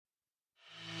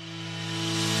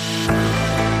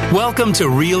Welcome to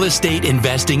Real Estate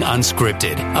Investing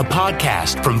Unscripted, a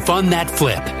podcast from Fund That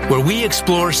Flip, where we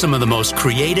explore some of the most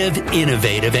creative,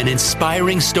 innovative, and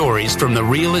inspiring stories from the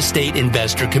real estate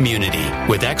investor community.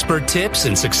 With expert tips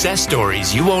and success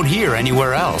stories you won't hear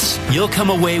anywhere else, you'll come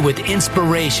away with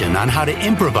inspiration on how to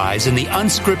improvise in the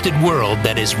unscripted world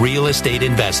that is real estate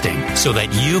investing, so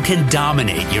that you can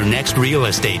dominate your next real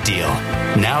estate deal.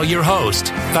 Now your host,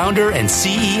 founder and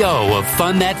CEO of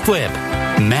Fund That Flip,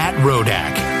 Matt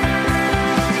Rodak.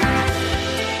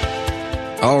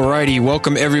 Alrighty,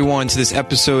 welcome everyone to this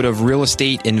episode of Real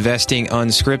Estate Investing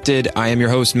Unscripted. I am your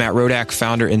host, Matt Rodak,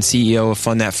 founder and CEO of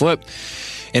Fund That Flip.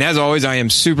 And as always, I am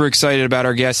super excited about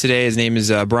our guest today. His name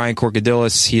is Brian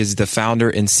Corcodilos. He is the founder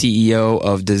and CEO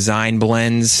of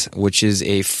Designblendz, which is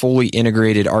a fully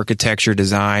integrated architecture,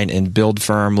 design, and build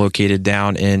firm located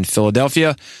down in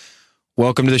Philadelphia.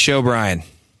 Welcome to the show, Brian.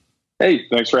 Hey,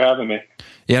 thanks for having me.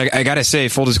 Yeah, I got to say,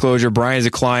 full disclosure, Brian is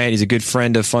a client. He's a good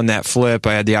friend of Fund That Flip.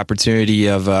 I had the opportunity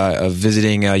of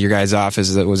visiting your guys'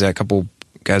 office. That was a couple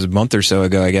guys a month or so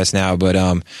ago, I guess now.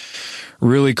 But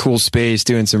really cool space,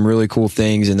 doing some really cool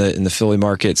things in the Philly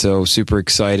market. So super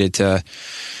excited to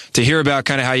hear about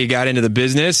kind of how you got into the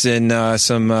business and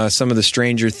some of the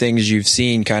stranger things you've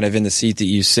seen kind of in the seat that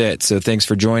you sit. So thanks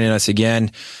for joining us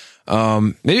again.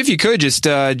 Maybe if you could just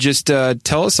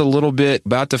tell us a little bit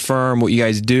about the firm, what you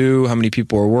guys do, how many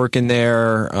people are working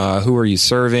there, who are you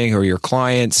serving, who are your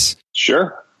clients?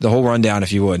 Sure. The whole rundown,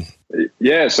 if you would.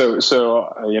 Yeah. So, like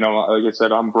I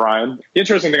said, I'm Brian. The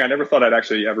interesting thing, I never thought I'd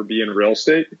actually ever be in real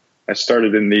estate. I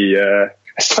started in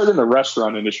the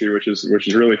restaurant industry, which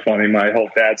is really funny. My whole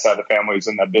dad's side of the family is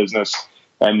in that business.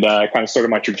 And kind of started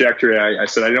my trajectory. I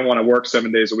said, I didn't want to work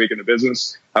 7 days a week in the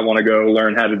business. I want to go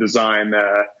learn how to design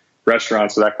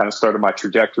restaurants. So that kind of started my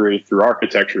trajectory through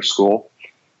architecture school.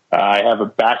 I have a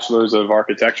bachelor's of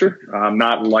architecture. I'm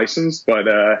not licensed, but,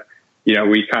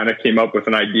 we kind of came up with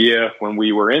an idea when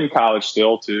we were in college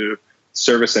still to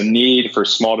service a need for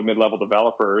small to mid-level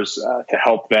developers to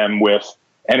help them with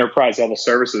enterprise level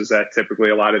services that typically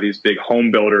a lot of these big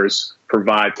home builders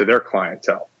provide to their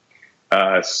clientele,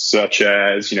 such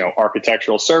as,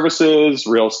 architectural services,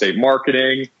 real estate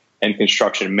marketing, and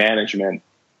construction management.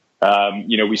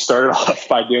 We started off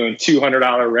by doing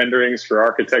 $200 renderings for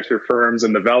architecture firms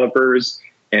and developers,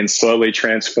 and slowly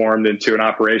transformed into an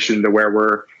operation to where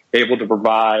we're able to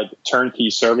provide turnkey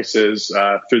services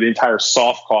through the entire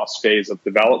soft cost phase of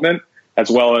development, as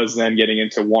well as then getting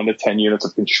into 1 to 10 units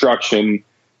of construction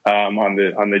on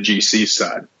the GC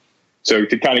side. So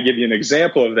to kind of give you an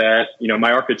example of that,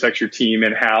 my architecture team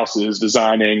in-house is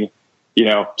designing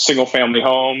single family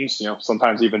homes,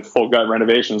 sometimes even full gut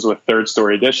renovations with third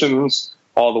story additions,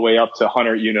 all the way up to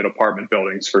 100-unit apartment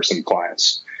buildings for some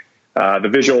clients. The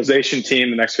visualization team,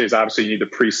 the next phase, obviously you need to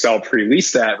pre-sell,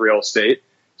 pre-lease that real estate.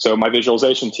 So my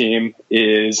visualization team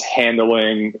is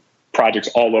handling projects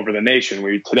all over the nation.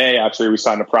 Today we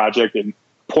signed a project in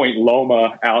Point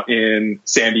Loma out in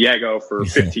San Diego for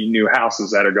 15 new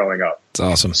houses that are going up. It's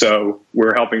awesome. So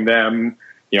we're helping them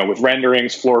with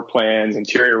renderings, floor plans,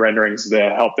 interior renderings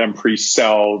that help them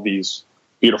pre-sell these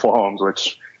beautiful homes,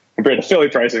 which compared to Philly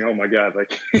pricing, oh my God,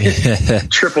 like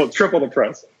triple the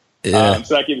price. Yeah.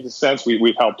 So that gives us a sense.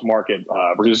 We've helped market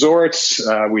resorts.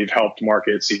 We've helped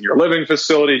market senior living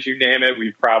facilities, you name it.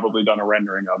 We've probably done a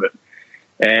rendering of it.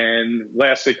 And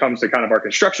lastly comes to kind of our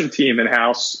construction team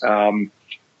in-house.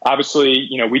 Obviously,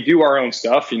 we do our own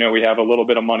stuff. We have a little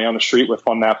bit of money on the street with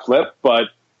Fund That Flip, but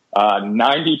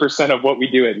 90% of what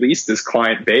we do at least is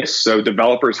client-based. So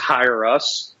developers hire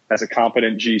us as a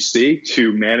competent GC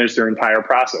to manage their entire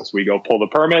process. We go pull the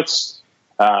permits.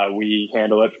 We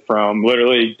handle it from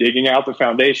literally digging out the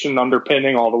foundation,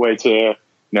 underpinning, all the way to,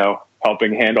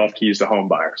 helping hand off keys to home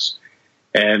buyers.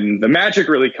 And the magic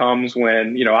really comes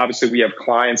when, obviously we have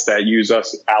clients that use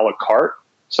us a la carte.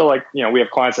 So we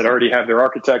have clients that already have their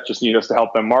architect, just need us to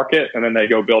help them market, and then they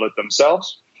go build it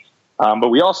themselves. But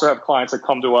we also have clients that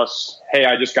come to us, hey,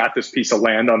 I just got this piece of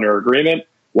land under agreement.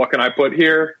 What can I put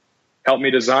here? Help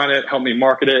me design it, help me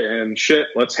market it, and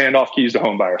let's hand off keys to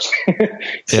home buyers.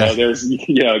 So there's,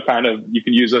 kind of, you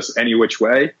can use us any which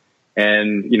way.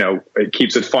 And, it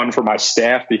keeps it fun for my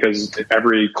staff because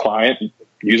every client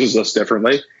uses us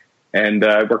differently. And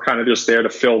we're kind of just there to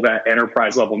fill that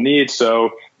enterprise level need. So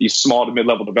these small to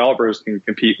mid-level developers can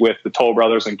compete with the Toll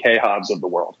Brothers and K-Hobbs of the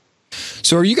world.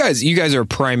 So are you guys are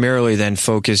primarily then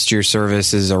focused your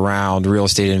services around real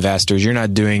estate investors? You're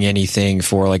not doing anything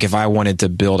for, like, if I wanted to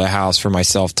build a house for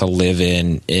myself to live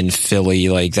in Philly,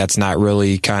 like that's not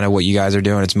really kind of what you guys are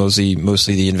doing. It's mostly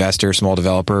the investor, small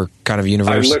developer kind of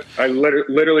universe. I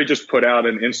literally just put out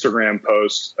an Instagram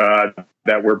post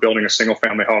that we're building a single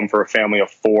family home for a family of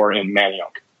 4 in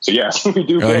Manayunk. So yes, we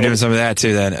do. Oh, you're doing some of that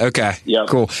too then. Okay. Yeah.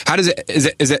 Cool. How does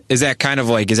it, is that kind of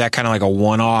like a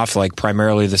one-off, like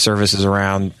primarily the services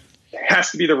around? It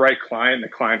has to be the right client. The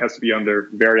client has to be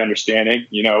very understanding.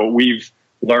 You know, we've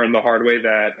learned the hard way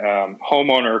that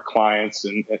homeowner clients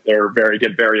and get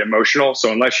very emotional.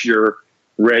 So unless you're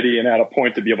ready and at a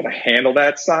point to be able to handle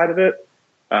that side of it,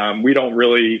 we don't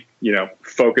really,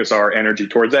 focus our energy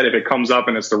towards that. If it comes up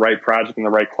and it's the right project and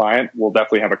the right client, we'll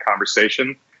definitely have a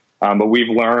conversation. But we've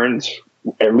learned,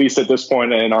 at least at this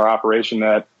point in our operation,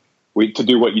 that to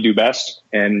do what you do best.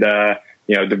 And,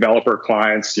 developer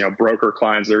clients, broker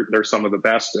clients, they're some of the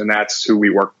best, and that's who we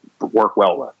work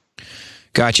well with.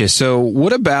 Gotcha. So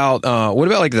what about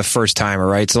like the first timer,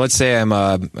 right? So let's say I'm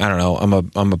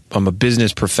a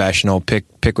business professional, pick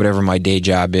whatever my day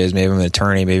job is. Maybe I'm an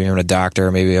attorney, maybe I'm a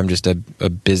doctor, maybe I'm just a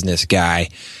business guy.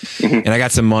 Mm-hmm. And I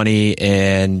got some money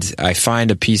and I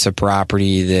find a piece of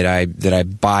property that I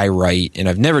buy right, and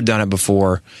I've never done it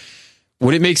before.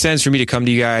 Would it make sense for me to come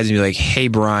to you guys and be like, "Hey,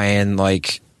 Brian,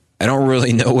 like, I don't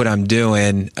really know what I'm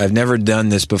doing. I've never done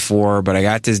this before, but I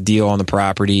got this deal on the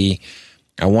property.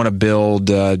 I want to build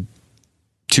 2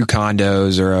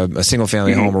 condos or a single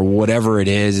family home or whatever it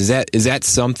is." Is that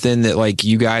something that like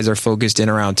you guys are focused in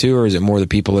around too, or is it more the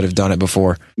people that have done it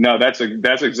before? No, that's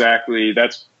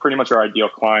pretty much our ideal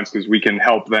clients, because we can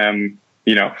help them,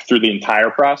 through the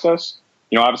entire process.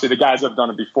 Obviously the guys that have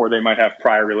done it before, they might have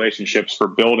prior relationships for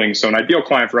building. So an ideal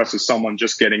client for us is someone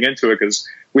just getting into it, because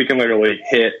we can literally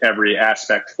hit every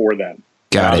aspect for them.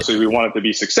 Got it. So we want it to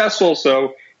be successful.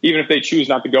 So even if they choose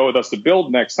not to go with us to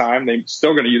build next time, they're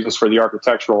still going to use us for the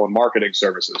architectural and marketing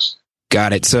services.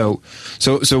 Got it. So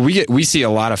we see a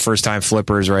lot of first time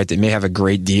flippers, right, that may have a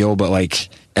great deal, but like,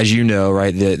 as you know,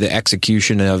 right, the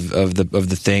execution of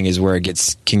the thing is where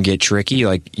it can get tricky.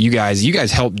 Like you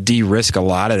guys help de-risk a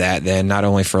lot of that then, not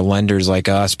only for lenders like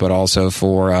us, but also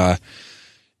for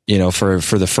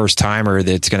for the first timer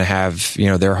that's going to have,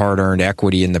 their hard earned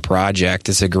equity in the project.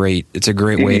 It's a great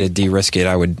way to de-risk it,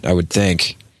 I would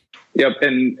think. Yep.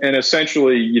 And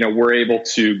essentially, we're able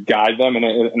to guide them.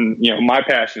 And my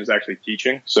passion is actually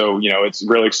teaching. So, it's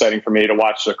really exciting for me to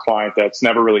watch a client that's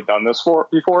never really done this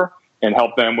before and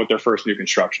help them with their first new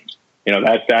construction.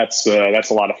 That's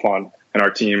a lot of fun. And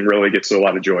our team really gets a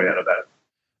lot of joy out of that.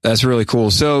 That's really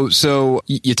cool. So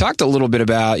you talked a little bit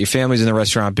about your family's in the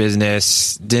restaurant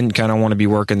business, didn't kind of want to be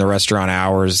working the restaurant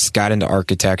hours, got into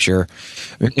architecture.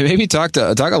 Maybe talk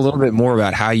a little bit more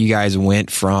about how you guys went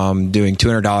from doing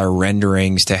 $200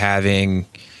 renderings to having,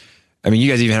 you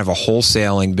guys even have a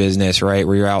wholesaling business, right?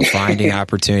 Where you're out finding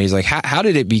opportunities. Like how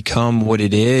did it become what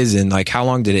it is? And like, how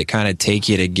long did it kind of take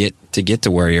you to get to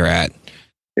where you're at?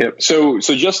 Yep. So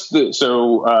just the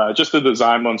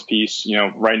Designblendz piece,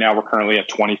 right now we're currently at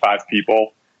 25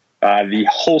 people. The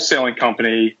wholesaling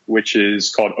company, which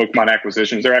is called Oakmont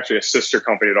Acquisitions, they're actually a sister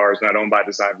company of ours, not owned by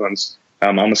Designblendz.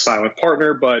 I'm a silent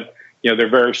partner, but they're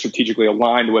very strategically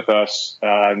aligned with us.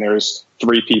 And there's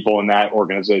 3 people in that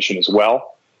organization as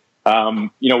well.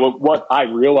 What I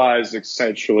realized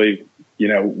essentially,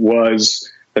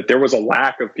 was that there was a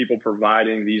lack of people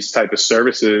providing these type of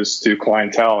services to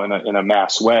clientele in a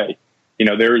mass way.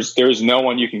 There's no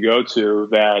one you can go to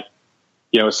that,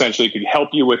 essentially could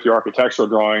help you with your architectural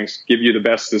drawings, give you the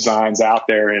best designs out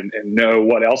there and know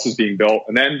what else is being built,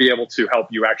 and then be able to help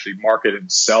you actually market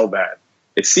and sell that.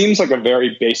 It seems like a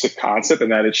very basic concept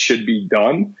and that it should be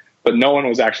done, but no one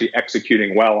was actually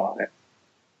executing well on it.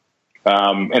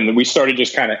 And then we started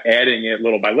just kind of adding it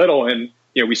little by little. And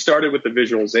we started with the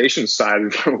visualization side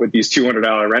with these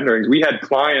 $200 renderings. We had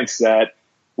clients that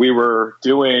we were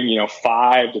doing,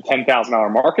 $5,000 to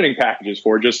 $10,000 marketing packages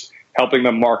for, just helping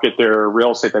them market their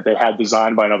real estate that they had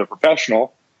designed by another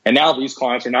professional. And now these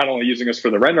clients are not only using us for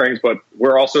the renderings, but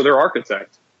we're also their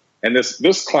architect. And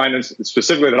this client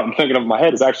specifically that I'm thinking of in my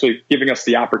head is actually giving us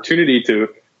the opportunity to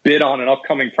bid on an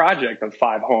upcoming project of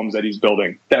 5 homes that he's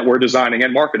building that we're designing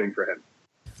and marketing for him.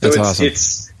 That's so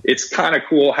awesome. It's kind of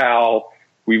cool how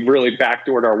we've really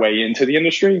backdoored our way into the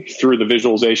industry through the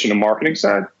visualization and marketing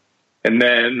side. And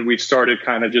then we've started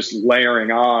kind of just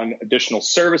layering on additional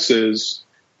services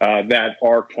that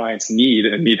our clients need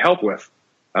and need help with.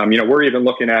 We're even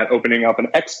looking at opening up an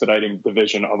expediting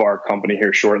division of our company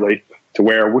here shortly, to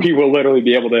where we will literally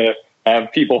be able to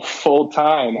have people full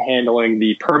time handling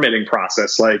the permitting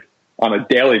process, like on a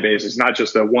daily basis, not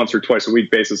just a once or twice a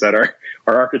week basis that our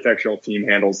architectural team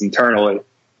handles internally.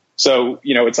 So,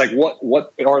 it's like,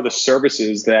 what are the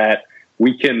services that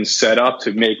we can set up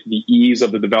to make the ease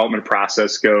of the development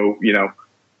process go,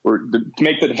 or to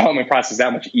make the development process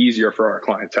that much easier for our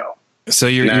clientele. So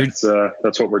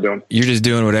that's what we're doing. You're just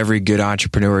doing what every good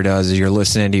entrepreneur does, is you're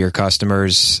listening to your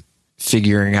customers,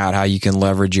 figuring out how you can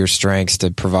leverage your strengths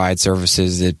to provide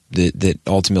services that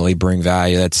ultimately bring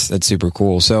value. That's super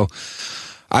cool. So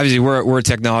obviously we're a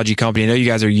technology company. I know you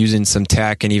guys are using some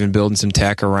tech and even building some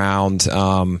tech around,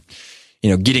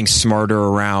 getting smarter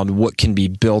around what can be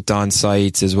built on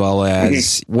sites, as well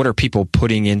as what are people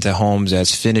putting into homes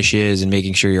as finishes, and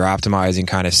making sure you're optimizing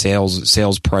kind of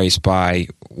sales price by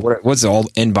what's the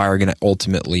end buyer going to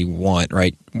ultimately want,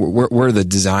 right? Where are the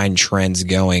design trends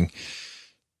going?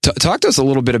 Talk to us a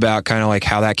little bit about kind of like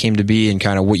how that came to be and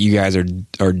kind of what you guys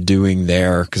are doing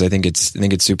there, because I think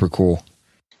it's super cool.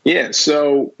 Yeah.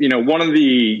 So, one of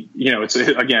the, it's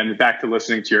again, back to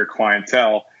listening to your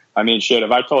clientele. I mean, shit,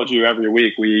 if I told you every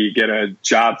week we get a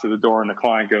job to the door and the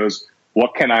client goes,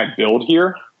 what can I build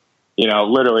here?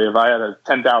 Literally, if I had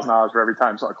 $10,000 for every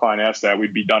time a client asked that,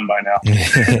 we'd be done by now.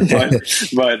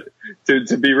 but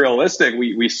to be realistic,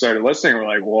 we started listening. We're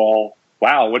like, well,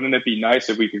 wow, wouldn't it be nice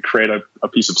if we could create a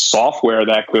piece of software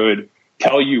that could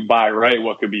tell you by right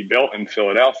what could be built in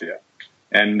Philadelphia?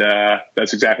 And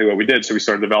that's exactly what we did. So we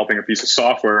started developing a piece of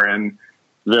software, and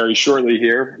very shortly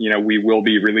here, we will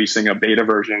be releasing a beta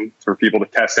version for people to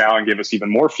test out and give us even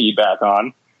more feedback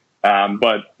on.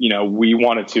 But we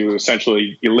wanted to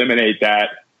essentially eliminate that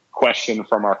question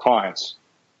from our clients.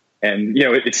 And,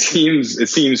 it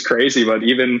seems crazy, but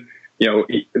even,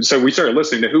 so we started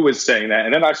listening to who was saying that.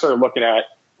 And then I started looking at,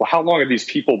 well, how long have these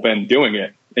people been doing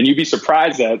it? And you'd be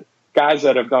surprised that guys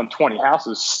that have done 20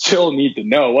 houses still need to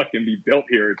know what can be built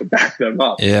here to back them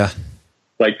up. Yeah.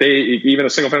 Like even a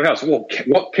single family house, well,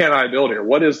 what can I build here?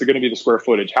 What is going to be the square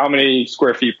footage? How many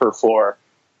square feet per floor?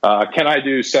 Can I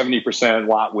do 70%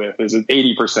 lot width? Is it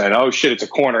 80%? Oh shit, it's a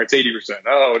corner. It's 80%.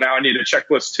 Oh, now I need a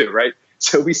checklist too, right?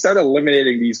 So we started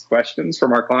eliminating these questions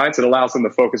from our clients. It allows them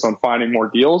to focus on finding more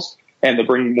deals and to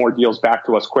bring more deals back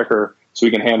to us quicker, so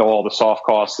we can handle all the soft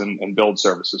costs and build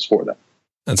services for them.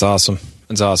 That's awesome.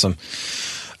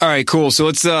 All right, cool. So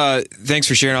let's, thanks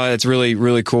for sharing all that. That's really,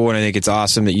 really cool. And I think it's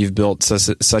awesome that you've built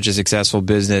such a successful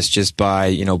business just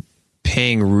by,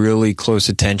 paying really close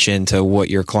attention to what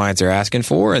your clients are asking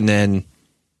for and then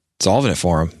solving it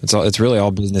for them. It's really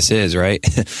all business is, right?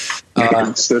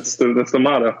 That's the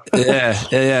motto.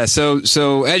 Yeah.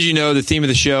 So as you know, the theme of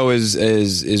the show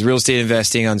is real estate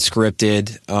investing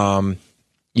unscripted.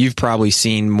 You've probably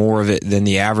seen more of it than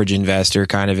the average investor,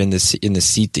 kind of in the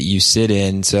seat that you sit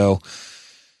in. So,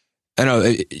 I don't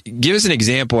know, give us an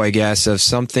example, I guess, of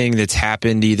something that's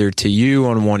happened either to you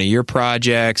on one of your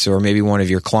projects or maybe one of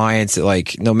your clients that,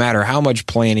 like, no matter how much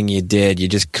planning you did, you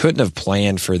just couldn't have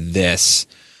planned for this.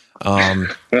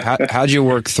 How'd you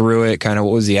work through it? Kind of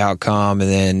what was the outcome? And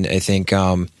then I think,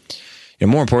 more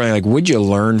importantly, like, would you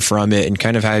learn from it, and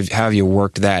kind of have you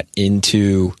worked that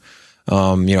into,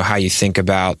 how you think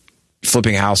about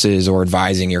flipping houses or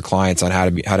advising your clients on how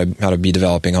to be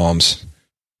developing homes?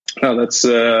 No, that's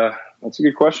a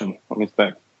good question. Let me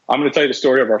think. I'm going to tell you the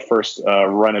story of our first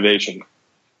renovation.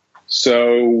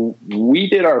 So we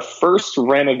did our first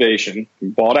renovation. We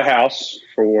bought a house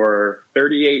for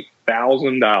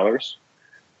 $38,000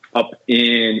 up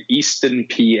in Easton,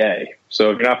 PA.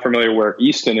 So if you're not familiar where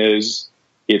Easton is,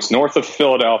 it's north of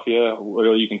Philadelphia.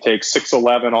 You can take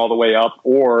 611 all the way up,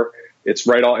 or it's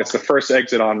it's the first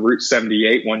exit on Route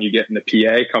 78 when you get into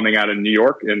PA coming out of New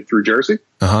York and through Jersey.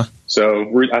 Uh-huh.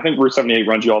 So I think Route 78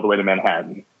 runs you all the way to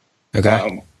Manhattan.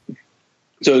 Okay.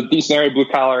 So decent area, blue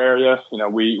collar area.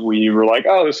 We were like,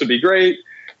 oh, this would be great.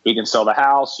 We can sell the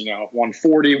house,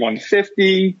 140,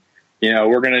 150.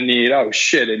 We're going to need, oh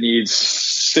shit, it needs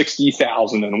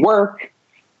 60,000 in work.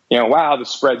 Wow, the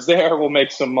spread's there. We'll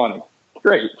make some money.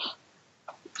 Great.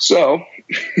 So,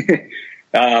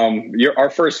 our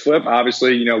first flip,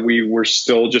 obviously, we were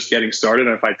still just getting started.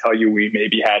 And if I tell you we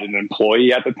maybe had an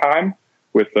employee at the time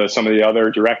with some of the other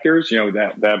directors,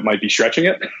 that might be stretching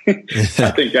it.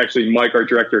 I think actually Mike, our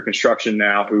director of construction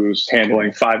now, who's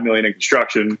handling $5 million in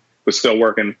construction, was still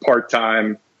working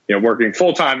part-time, working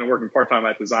full-time and working part-time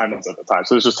at Designblendz at the time.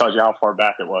 So this just tells you how far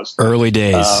back it was. Early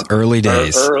days, early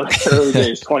days,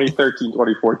 2013,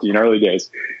 2014, early days.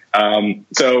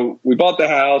 So we bought the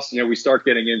house, we start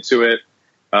getting into it.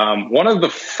 One of the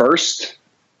first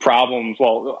problems,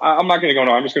 well, I'm not going to go on,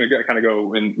 I'm just going to kind of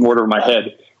go in order of my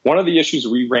head. One of the issues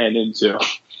we ran into,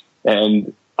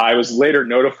 and I was later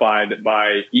notified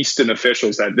by Easton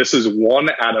officials that this is 1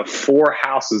 out of 4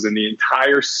 houses in the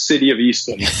entire city of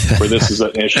Easton where this is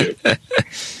an issue.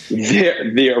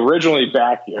 The originally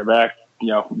back,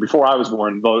 before I was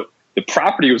born, the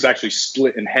property was actually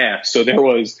split in half. So there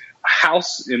was a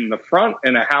house in the front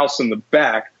and a house in the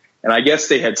back. And I guess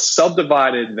they had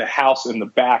subdivided the house in the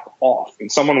back off,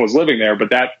 and someone was living there, but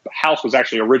that house was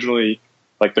actually originally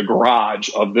like the garage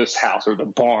of this house, or the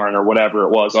barn, or whatever it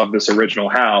was of this original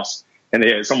house.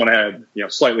 And someone had,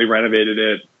 slightly renovated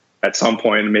it at some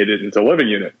point and made it into a living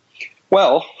unit.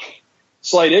 Well,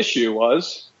 slight issue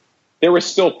was there was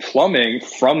still plumbing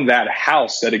from that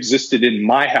house that existed in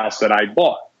my house that I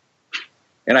bought.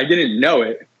 And I didn't know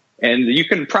it. And you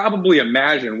can probably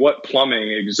imagine what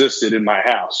plumbing existed in my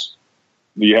house.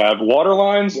 You have water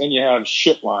lines and you have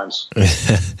shit lines.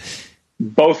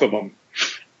 Both of them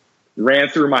ran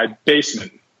through my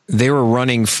basement. They were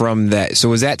running from that. So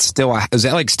was that still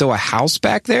a house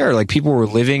back there? Or like people were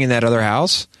living in that other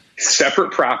house?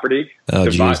 Separate property,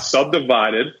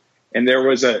 subdivided. And there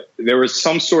was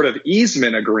some sort of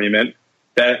easement agreement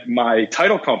that my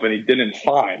title company didn't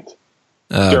find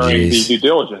during the due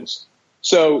diligence.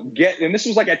 So and this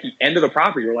was like at the end of the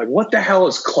property. We're like, what the hell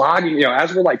is clogging?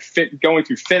 As we're like going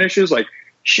through finishes, like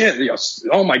shit,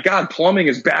 oh my God, plumbing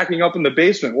is backing up in the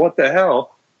basement. What the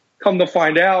hell? Come to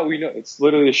find out, we know it's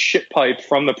literally a shit pipe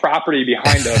from the property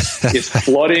behind us is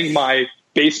flooding my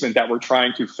basement that we're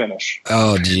trying to finish.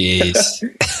 Oh, jeez.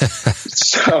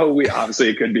 So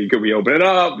could we open it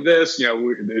up?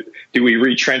 Do we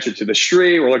retrench it to the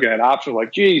street? We're looking at options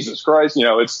like, Jesus Christ,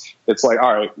 it's like,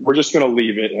 all right, we're just going to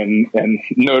leave it and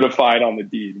notify it on the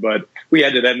deed. But we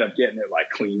had to end up getting it like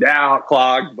cleaned out,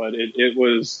 clogged. But it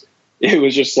was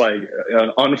just like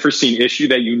an unforeseen issue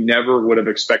that you never would have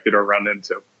expected or run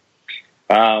into.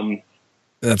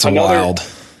 That's wild.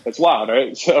 That's wild,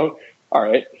 right? So, all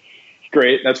right.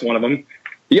 Great. That's one of them.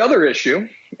 The other issue,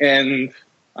 and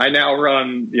I now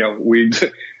run,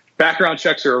 background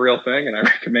checks are a real thing, and I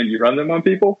recommend you run them on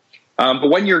people. But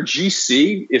when your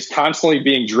GC is constantly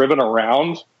being driven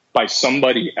around by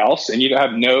somebody else and you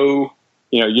have you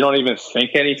don't even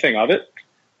think anything of it.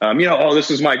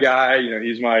 This is my guy,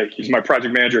 he's my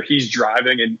project manager. He's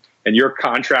driving and your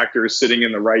contractor is sitting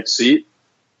in the right seat.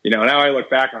 Now I look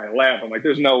back and I laugh. I'm like,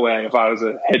 there's no way if I was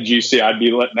a head GC, I'd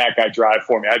be letting that guy drive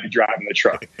for me. I'd be driving the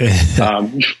truck.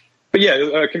 But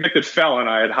yeah, a convicted felon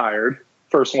I had hired,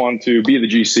 first one to be the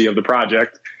GC of the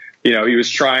project. He was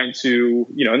trying to,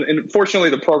 and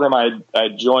fortunately the program I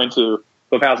joined to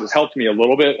Flip Houses helped me a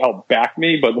little bit, helped back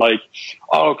me, but like,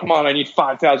 oh, come on, I need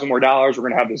 $5,000 more. We're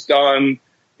going to have this done.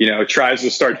 Tries to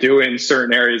start doing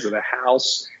certain areas of the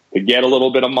house to get a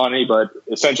little bit of money, but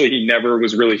essentially he never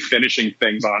was really finishing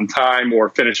things on time or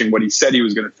finishing what he said he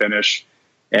was going to finish,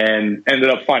 and ended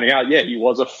up finding out, he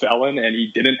was a felon and he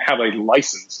didn't have a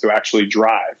license to actually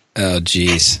drive. Oh,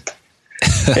 geez.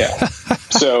 Yeah.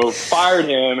 So fired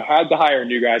him, had to hire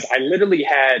new guys. I literally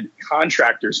had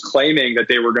contractors claiming that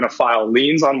they were going to file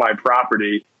liens on my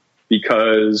property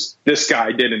because this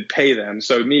guy didn't pay them.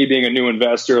 So me being a new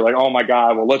investor, like, oh my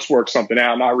God, well, let's work something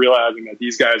out. Not realizing that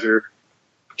these guys are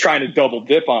trying to double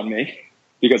dip on me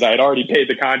because I had already paid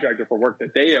the contractor for work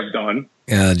that they have done.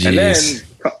 Oh, and then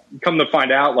come to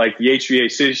find out, like, the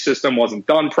HVAC system wasn't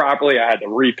done properly. I had to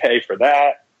repay for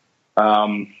that.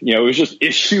 It was just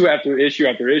issue after issue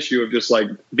after issue of just like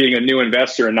being a new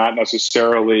investor and not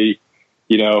necessarily,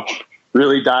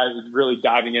 really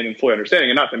diving in and fully understanding.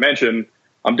 And not to mention,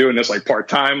 I'm doing this like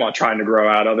part-time while trying to grow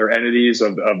out other entities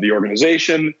of the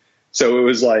organization. So it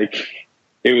was like,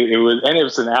 it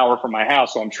was an hour from my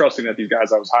house. So I'm trusting that these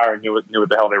guys I was hiring knew what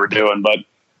the hell they were doing. But,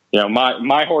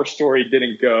 my horror story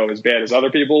didn't go as bad as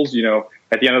other people's.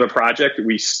 At the end of the project,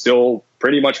 we still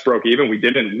pretty much broke even. We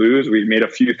didn't lose. We made a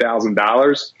few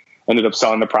 $1,000s, ended up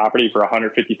selling the property for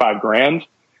 $155,000.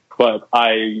 But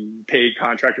I paid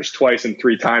contractors twice and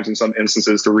 3 times in some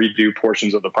instances to redo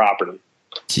portions of the property.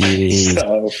 Jeez.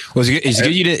 It's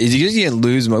good you didn't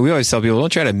lose. We always tell people, don't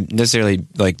try to necessarily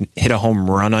like hit a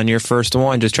home run on your first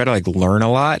one. Just try to like learn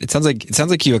a lot. It sounds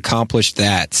like you accomplished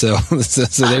that. So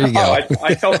there you go.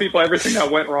 I tell people everything that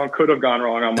went wrong could have gone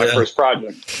wrong on my first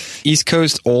project. East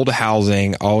Coast old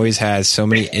housing always has so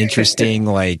many interesting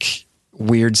like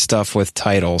weird stuff with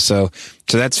title. So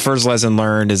that's first lesson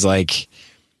learned is like,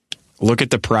 look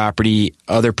at the property,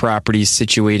 other properties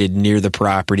situated near the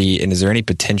property, and is there any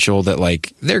potential that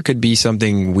like there could be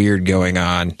something weird going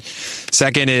on?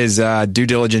 Second is due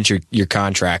diligence your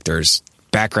contractors,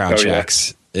 background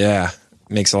checks. Yeah,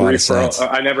 makes a lot of sense.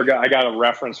 I got a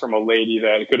reference from a lady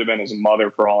that it could have been his mother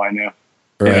for all I knew.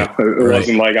 Right. It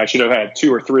wasn't like I should have had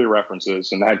 2 or 3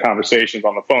 references and had conversations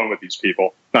on the phone with these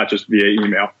people, not just via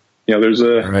email. There's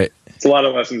it's a lot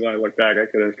of lessons when I look back. I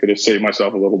could have saved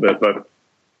myself a little bit, but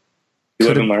you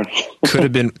live and learn.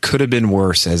 could have been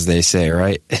worse, as they say,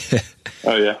 right?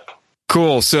 Oh yeah.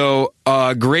 Cool. So,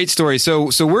 great story. So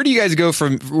where do you guys go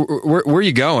from, where are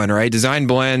you going, right?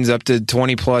 Designblendz up to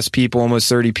 20 plus people, almost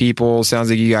 30 people. Sounds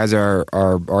like you guys are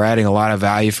adding a lot of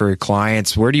value for your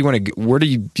clients. Where do you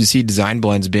see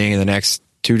Designblendz being in the next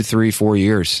 2 to 3, 4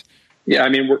 years? Yeah. I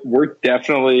mean, we're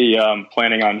definitely,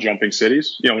 planning on jumping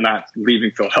cities, not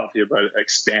leaving Philadelphia, but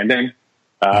expanding.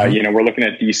 We're looking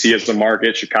at DC as a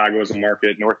market, Chicago as a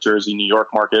market, North Jersey, New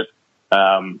York market.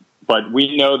 But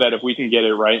we know that if we can get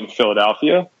it right in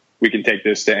Philadelphia, we can take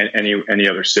this to any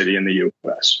other city in the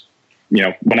U.S.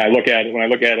 When I look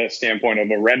at a standpoint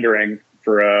of a rendering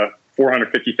for a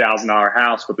 $450,000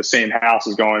 house, but the same house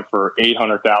is going for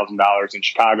 $800,000 in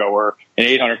Chicago, or an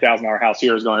 $800,000 house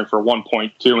here is going for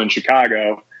 1.2 in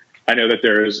Chicago, I know that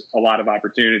there is a lot of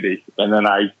opportunity. And then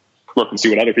I look and see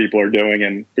what other people are doing,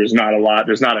 and there's not a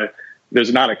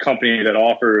company that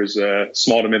offers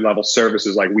small to mid-level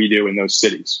services like we do in those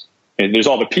cities. And there's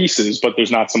all the pieces, but there's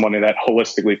not someone that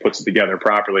holistically puts it together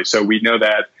properly. So we know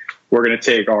that we're going to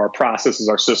take our processes,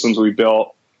 our systems we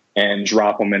built, and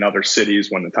drop them in other cities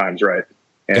when the time's right.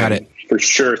 And got it. For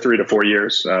sure, 3 to 4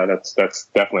 years. That's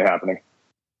definitely happening.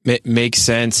 Makes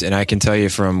sense, and I can tell you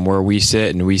from where we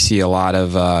sit, and we see a lot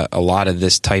of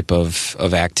this type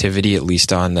of activity, at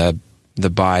least on the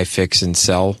buy, fix, and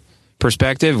sell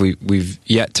perspective. We've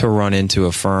yet to run into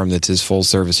a firm that's as full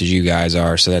service as you guys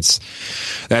are, so that's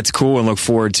cool, and look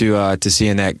forward to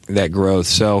seeing that growth.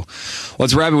 So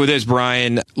let's wrap it with this,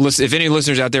 Brian. Listen, if any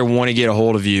listeners out there want to get a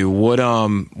hold of you, what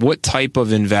type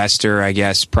of investor, I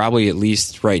guess, probably at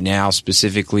least right now,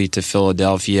 specifically to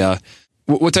Philadelphia,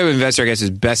 what type of investor, I guess,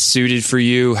 is best suited for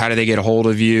you? How do they get a hold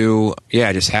of you?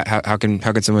 Yeah, just how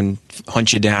can someone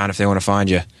hunt you down if they want to find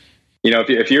you?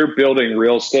 If you're building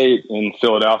real estate in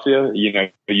Philadelphia, you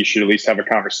should at least have a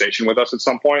conversation with us at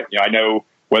some point. I know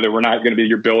whether we're not going to be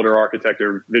your builder, architect,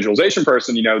 or visualization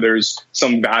person, there's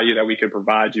some value that we could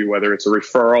provide you, whether it's a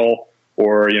referral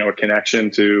or, a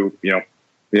connection to, one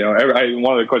of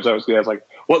the questions I was going to ask, like,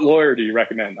 what lawyer do you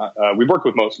recommend? We work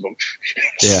with most of them.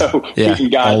 So we can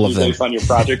guide you based on your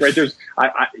project, right? There's,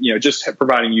 just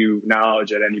providing you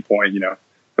knowledge at any point,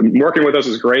 working with us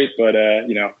is great, but,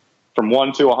 from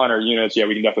 1 to 100 units,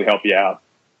 we can definitely help you out.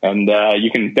 And you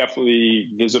can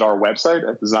definitely visit our website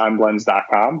at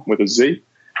designblendz.com with a Z.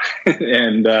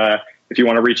 And if you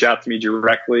want to reach out to me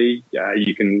directly,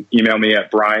 you can email me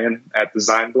at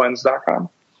brian@designblendz.com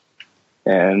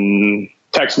and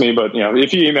text me. But,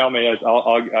 if you email me, I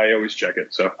always check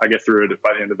it. So I get through it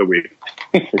by the end of the week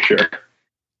for sure.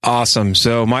 Awesome.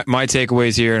 So my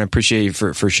takeaways here, and I appreciate you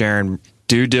for sharing.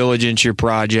 Due diligence your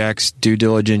projects, due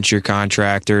diligence your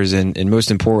contractors, and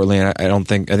most importantly, I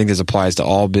think this applies to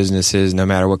all businesses, no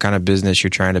matter what kind of business you're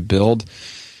trying to build.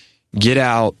 Get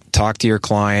out, talk to your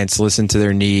clients, listen to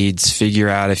their needs, figure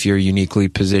out if you're uniquely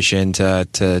positioned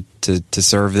to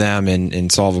serve them and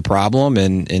solve a problem,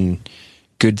 and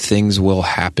good things will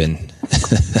happen.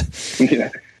 Yeah.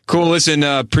 Cool. Listen,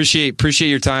 appreciate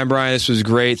your time, Brian. This was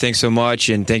great. Thanks so much.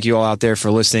 And thank you all out there for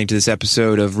listening to this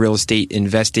episode of Real Estate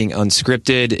Investing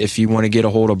Unscripted. If you want to get a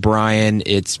hold of Brian,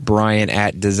 it's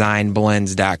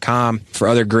brian@designblendz.com. For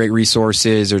other great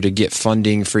resources or to get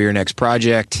funding for your next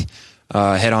project,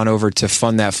 head on over to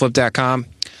fundthatflip.com.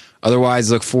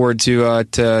 Otherwise, look forward to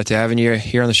having you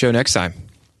here on the show next time.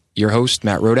 Your host,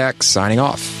 Matt Rodak, signing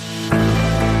off.